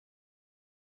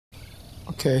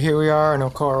Okay, here we are in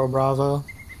Ocoro Bravo.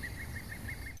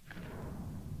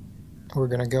 We're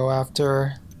gonna go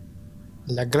after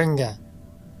La Gringa.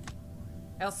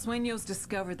 El Sueño's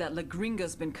discovered that La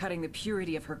Gringa's been cutting the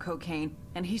purity of her cocaine,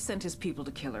 and he sent his people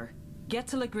to kill her. Get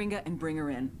to La Gringa and bring her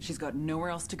in. She's got nowhere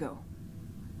else to go.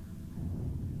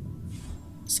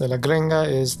 So La Gringa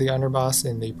is the underboss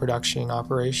in the production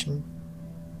operation.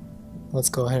 Let's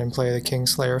go ahead and play the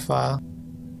Kingslayer file.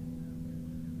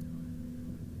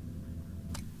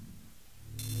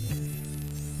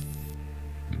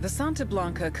 The Santa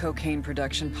Blanca cocaine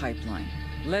production pipeline,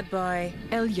 led by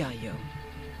El Yayo.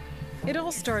 It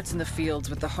all starts in the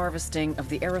fields with the harvesting of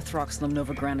the Erythroxylum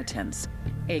novogranitens,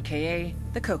 aka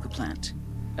the coca plant.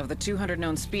 Of the 200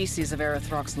 known species of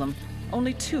Erythroxylum,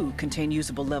 only 2 contain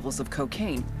usable levels of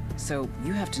cocaine, so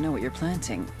you have to know what you're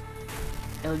planting.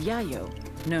 El Yayo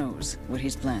knows what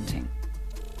he's planting.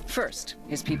 First,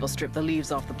 his people strip the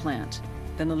leaves off the plant.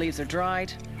 Then the leaves are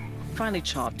dried, finally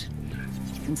chopped,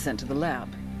 and sent to the lab.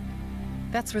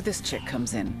 That's where this chick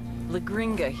comes in. La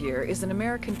Gringa here is an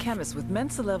American chemist with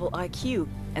Mensa-level IQ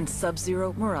and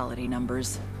sub-zero morality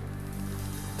numbers.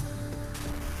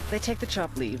 They take the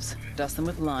chopped leaves, dust them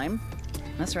with lime.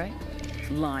 That's right,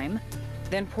 lime.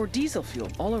 Then pour diesel fuel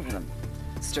all over them.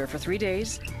 Stir for 3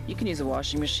 days. You can use a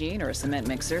washing machine or a cement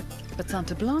mixer, but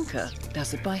Santa Blanca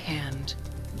does it by hand.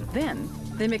 Then,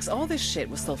 they mix all this shit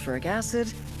with sulfuric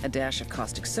acid, a dash of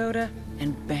caustic soda,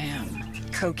 and bam,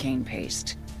 cocaine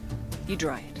paste. You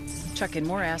dry it, chuck in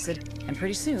more acid, and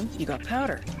pretty soon you got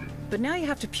powder. But now you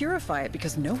have to purify it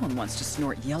because no one wants to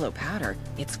snort yellow powder.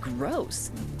 It's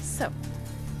gross. So,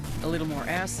 a little more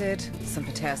acid, some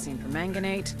potassium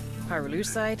permanganate,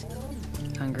 pyrolusite.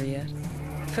 Hungry yet?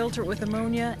 Filter it with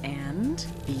ammonia and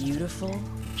beautiful,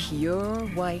 pure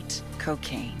white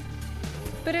cocaine.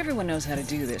 But everyone knows how to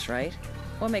do this, right?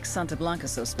 What makes Santa Blanca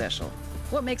so special?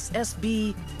 What makes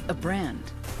SB a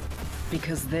brand?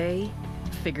 Because they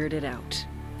figured it out.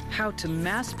 How to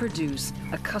mass produce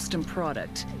a custom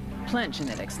product. Plant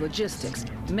genetics, logistics,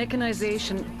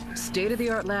 mechanization,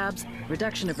 state-of-the-art labs,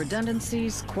 reduction of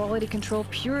redundancies, quality control,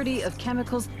 purity of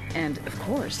chemicals, and, of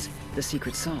course, the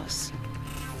secret sauce.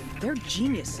 They're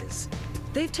geniuses.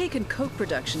 They've taken coke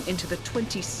production into the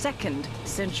 22nd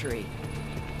century.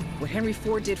 What Henry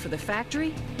Ford did for the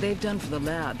factory, they've done for the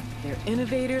lab. They're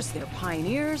innovators, they're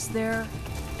pioneers, they're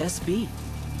SB.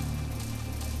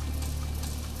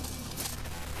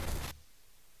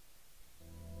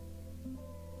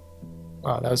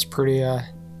 Wow, that was pretty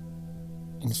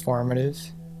informative.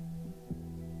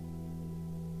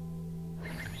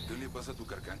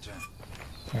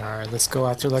 Alright, let's go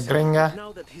after La Gringa.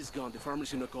 Now that he's gone, the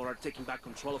farmers in Ocoro are taking back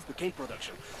control of cocaine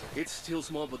production. It's still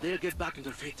small, but they'll get back on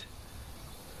their feet.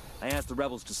 I asked the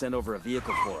rebels to send over a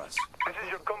vehicle for us. This is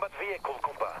your combat vehicle,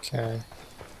 compa. Okay.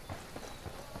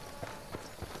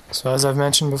 So as I've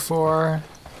mentioned before,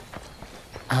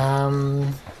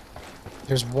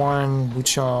 there's one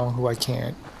Buchon who I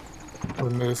can't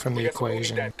remove from the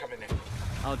equation.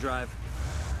 I'll drive.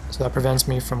 So that prevents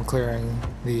me from clearing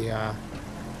the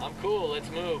I'm cool, let's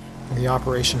move. the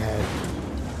operation head.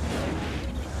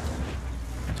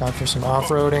 Time for some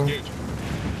off-roading.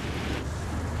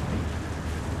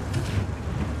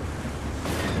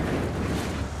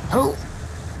 Oh!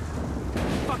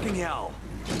 Fucking hell!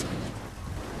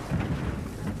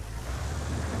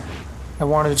 I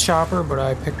wanted a chopper, but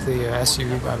I picked the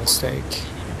SUV by mistake.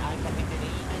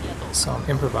 So I'm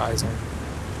improvising.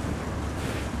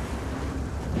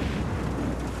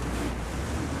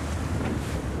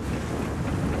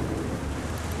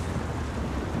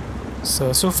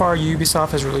 So far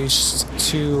Ubisoft has released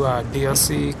 2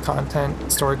 DLC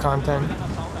content, story content.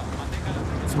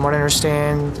 From what I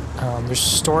understand, they're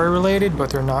story related,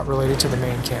 but they're not related to the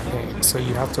main campaign. So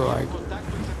you have to like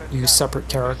use separate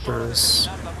characters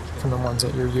from the ones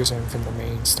that you're using from the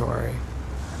main story.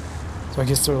 So I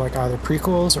guess they're like either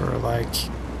prequels or like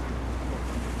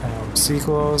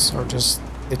sequels, or just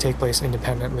they take place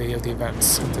independently of the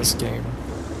events of this game.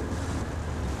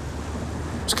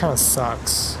 Which kind of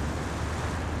sucks.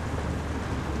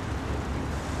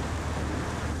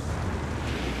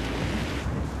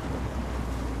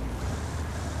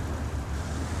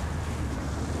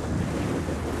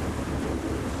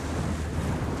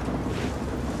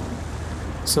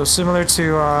 So similar to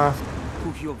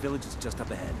Kukio village is just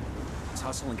up ahead. Let's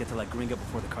hustle and get to La Gringa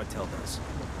before the cartel does.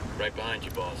 Right behind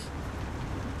you, boss.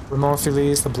 Ramon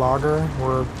Feliz, the blogger.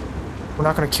 We're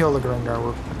not going to kill the Gringa.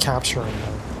 We're capturing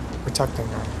them, protecting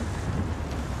them.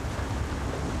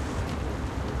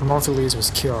 Ramon Feliz was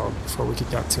killed before we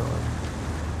could get to him.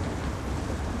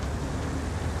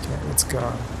 Okay, let's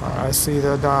go. I see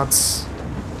the dots.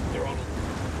 They're on it.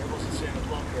 Rebels in Santa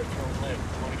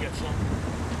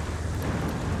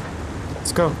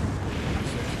Let's go.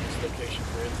 This location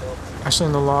for intel. Actually,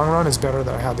 in the long run, it's better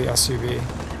that I have the SUV.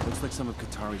 Looks like some of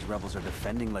Qatari's rebels are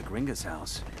defending La Gringa's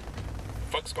house.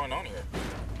 Fuck's going on here?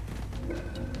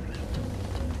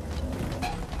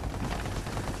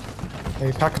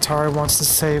 Hey, Pakatari wants to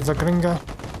save the Gringa.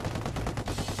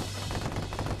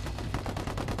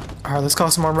 Alright, let's call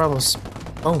some more rebels.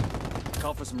 Boom.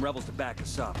 Call for some rebels to back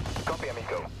us up. Copy,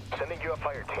 amigo. Sending you a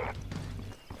fire team.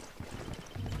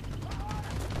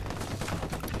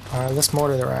 Alright, let's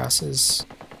mortar their asses.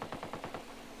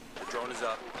 Drone is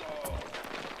up.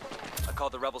 I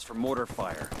called the rebels for mortar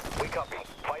fire. We copy.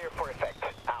 Fire for effect.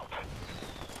 Out.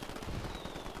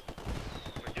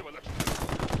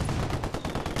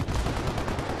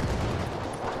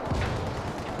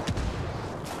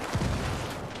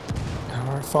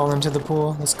 Alright, fall into the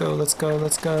pool. Let's go, let's go,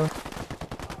 let's go.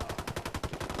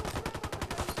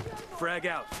 Frag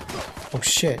out. Oh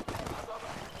shit.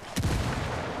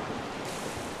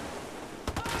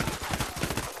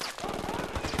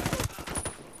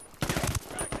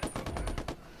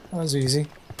 That was easy.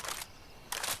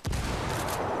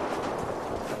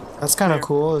 That's kind of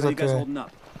cool. It's How you like guys holding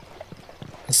up?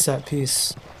 a set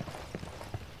piece.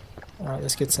 Alright,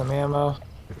 let's get some ammo.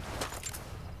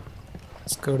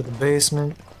 Let's go to the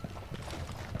basement.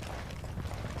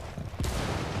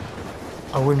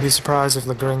 I wouldn't be surprised if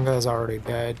La Gringa is already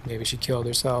dead. Maybe she killed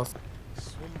herself.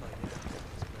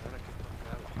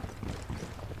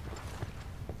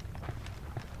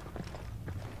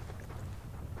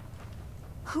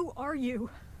 Who are you?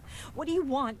 What do you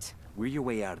want? We're your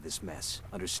way out of this mess,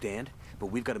 understand? But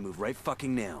we've got to move right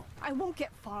fucking now. I won't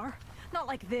get far. Not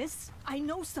like this. I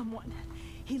know someone.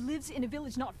 He lives in a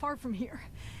village not far from here.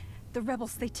 The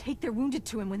rebels, they take their wounded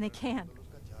to him when they can.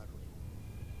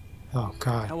 Oh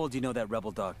god. How well do you know that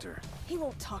rebel doctor? He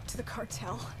won't talk to the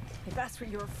cartel, if that's what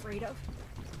you're afraid of.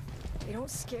 They don't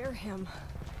scare him.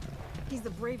 He's the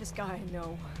bravest guy I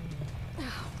know.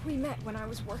 We met when I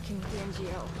was working with the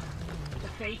NGO. The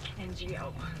fake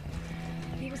NGO.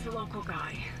 He was the local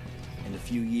guy. In a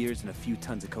few years and a few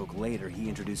tons of coke later, he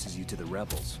introduces you to the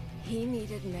rebels. He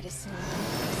needed medicine.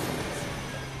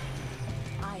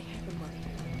 I had the money.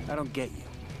 I don't get you.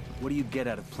 What do you get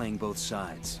out of playing both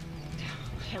sides?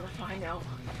 Hell if I know.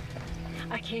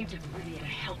 I came to Bolivia to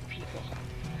help people.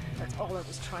 That's all I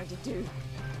was trying to do.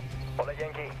 Hola,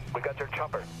 Yankee. We got your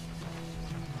chopper.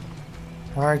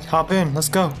 Alright, hop in. Let's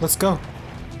go. Let's go.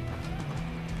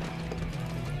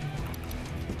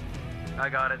 I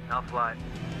got it. I'll fly.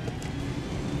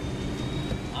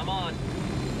 I'm on.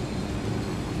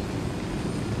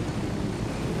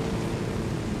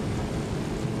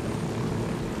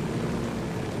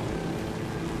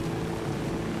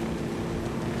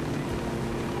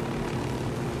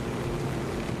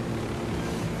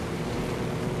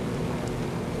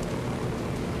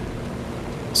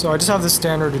 So I just have the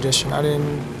standard edition. I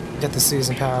didn't get the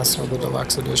season pass or the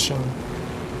deluxe edition.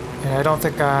 And I don't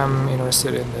think I'm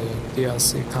interested in the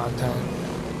DLC content.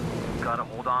 Gotta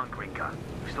hold on, Gringa.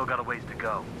 We still got a ways to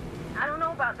go. I don't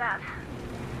know about that.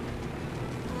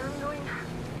 I'm going to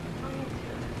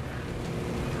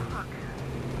talk.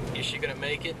 Is she gonna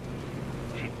make it?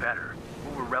 She'd better.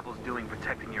 What were rebels doing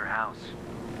protecting your house?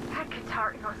 That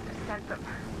Qatari must have sent them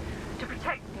to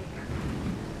protect me.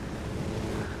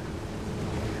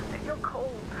 I feel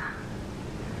cold.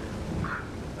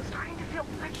 I'm starting to feel...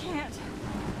 I can't.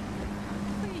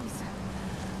 Please.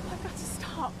 I've got to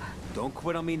stop. Don't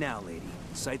quit on me now, lady.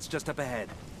 Sight's just up ahead.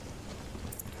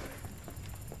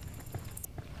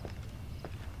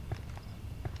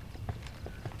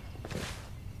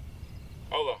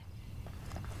 Hola.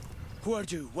 Who are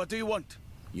you? What do you want?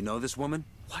 You know this woman?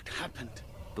 What happened?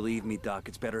 Believe me, Doc,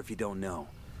 it's better if you don't know.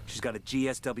 She's got a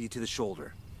GSW to the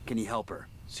shoulder. Can you help her?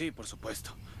 Sí, por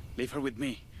supuesto. Leave her with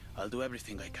me. I'll do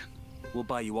everything I can. We'll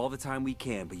buy you all the time we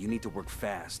can, but you need to work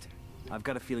fast. I've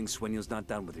got a feeling Sueño's not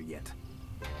done with her yet.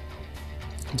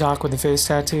 Doc with the face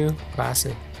tattoo.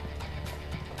 Classic.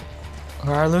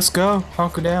 Alright, let's go.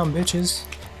 Hunker down, bitches.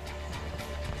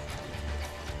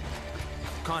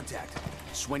 Contact.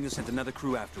 Sueño sent another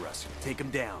crew after us. Take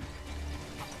him down.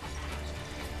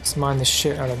 Let's mine the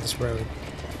shit out of this road.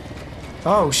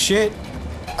 Oh, shit.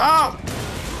 Oh!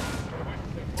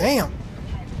 Damn.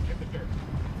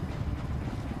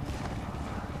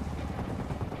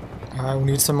 Alright, we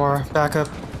need some more backup.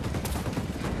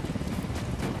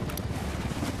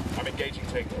 I'm engaging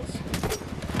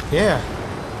takeaways. Yeah.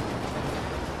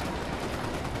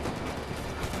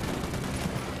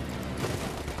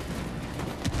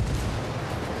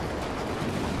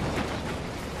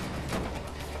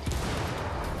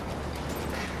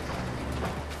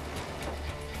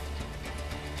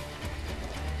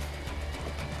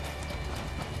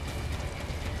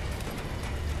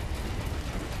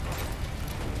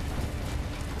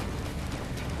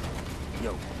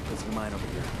 Taking mine over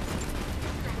here.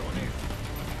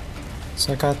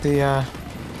 So I got the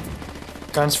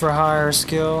guns for hire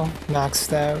skill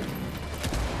maxed out.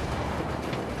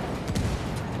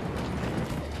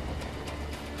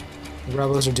 The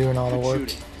rebels are doing all the Good work.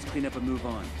 shooting. Let's clean up and move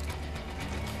on.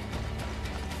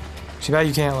 Too bad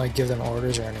you can't like give them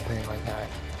orders or anything like that.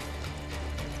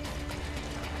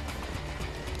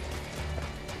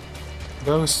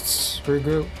 Ghosts,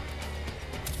 regroup.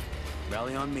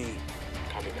 Rally on me.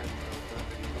 Copy that.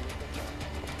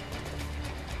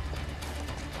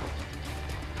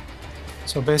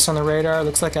 So based on the radar, it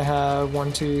looks like I have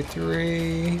 1, 2,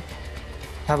 3. I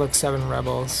have like 7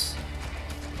 rebels.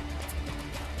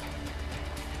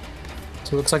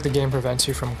 So it looks like the game prevents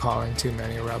you from calling too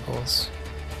many rebels.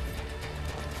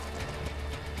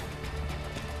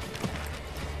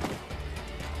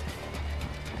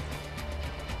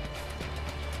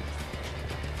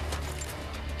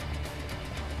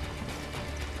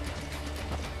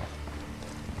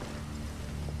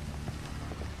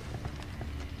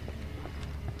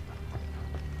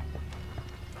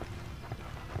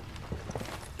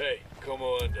 Hey,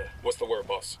 Commander. What's the word,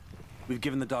 boss? We've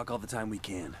given the doc all the time we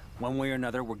can. One way or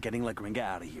another, we're getting La Gringa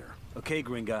out of here. Okay,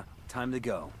 Gringa, time to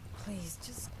go. Please,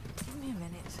 just give me a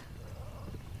minute.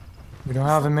 We don't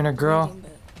have a minute, girl. Bleeding,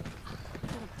 but I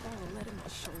got a ball of lead in my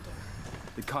shoulder.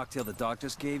 The cocktail the doc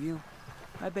just gave you?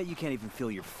 I bet you can't even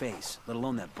feel your face, let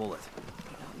alone that bullet.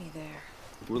 You got me there.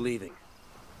 We're leaving.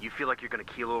 You feel like you're gonna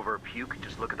keel over or puke?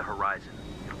 Just look at the horizon.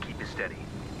 It'll keep you steady.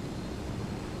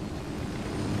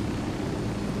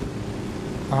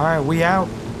 Alright, we out.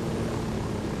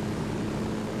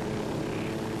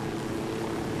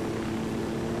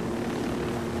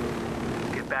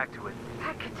 Get back to it.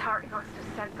 That Qatari must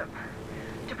have sent them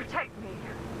to protect me.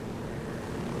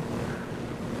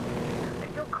 I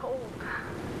feel cold.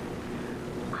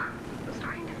 I'm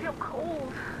starting to feel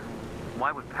cold.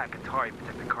 Why would Pat Qatari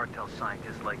protect a cartel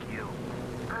scientist like you?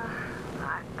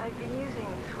 I've been using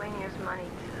Sueño's money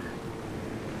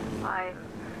to buy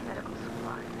medical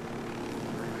supplies.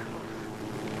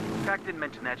 Pac didn't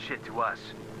mention that shit to us.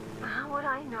 How would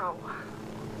I know?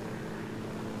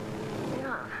 You're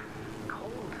not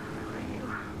cold, are you?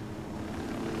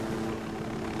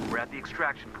 We're at the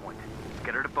extraction point.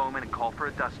 Get her to Bowman and call for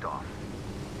a dust-off.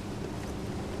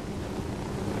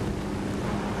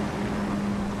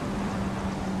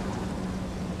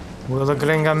 Will the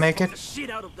Gringa make it? The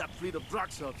shit out of that fleet of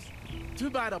drug subs.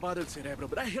 Too bad about El Cerebro,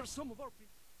 but I hear some of our people.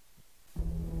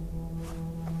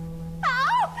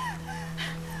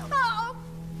 Oh,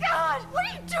 God! What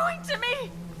are you doing to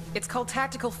me? It's called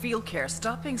tactical field care.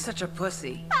 Stop being such a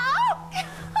pussy. Oh!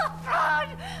 God!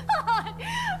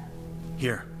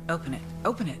 Here, Open it.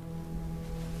 Open it.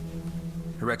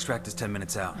 her extract is 10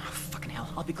 minutes out. Oh, fucking hell.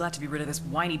 I'll be glad to be rid of this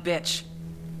whiny bitch.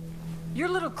 Your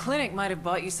little clinic might have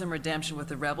bought you some redemption with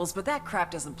the rebels, but that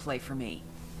crap doesn't play for me.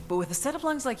 But with a set of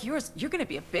lungs like yours, you're gonna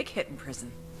be a big hit in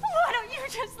prison. Why don't you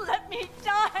just let me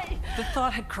die? The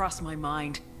thought had crossed my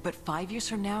mind, but 5 years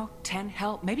from now, 10,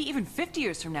 hell, maybe even 50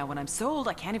 years from now, when I'm so old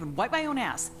I can't even wipe my own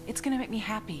ass, it's gonna make me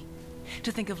happy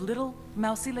to think of little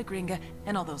mousy La Gringa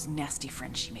and all those nasty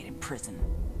friends she made in prison.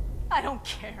 I don't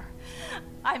care.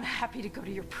 I'm happy to go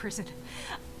to your prison.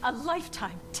 A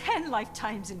lifetime, 10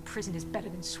 lifetimes in prison is better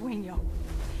than Sueño.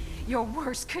 Your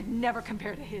worst could never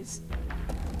compare to his.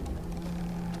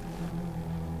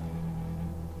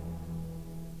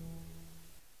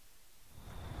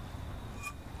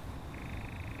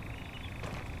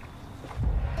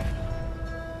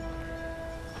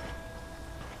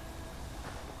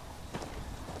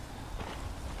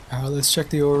 Let's check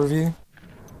the overview.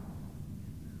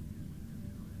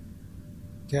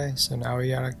 Okay, so now we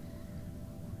gotta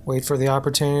wait for the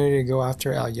opportunity to go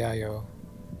after El Yayo.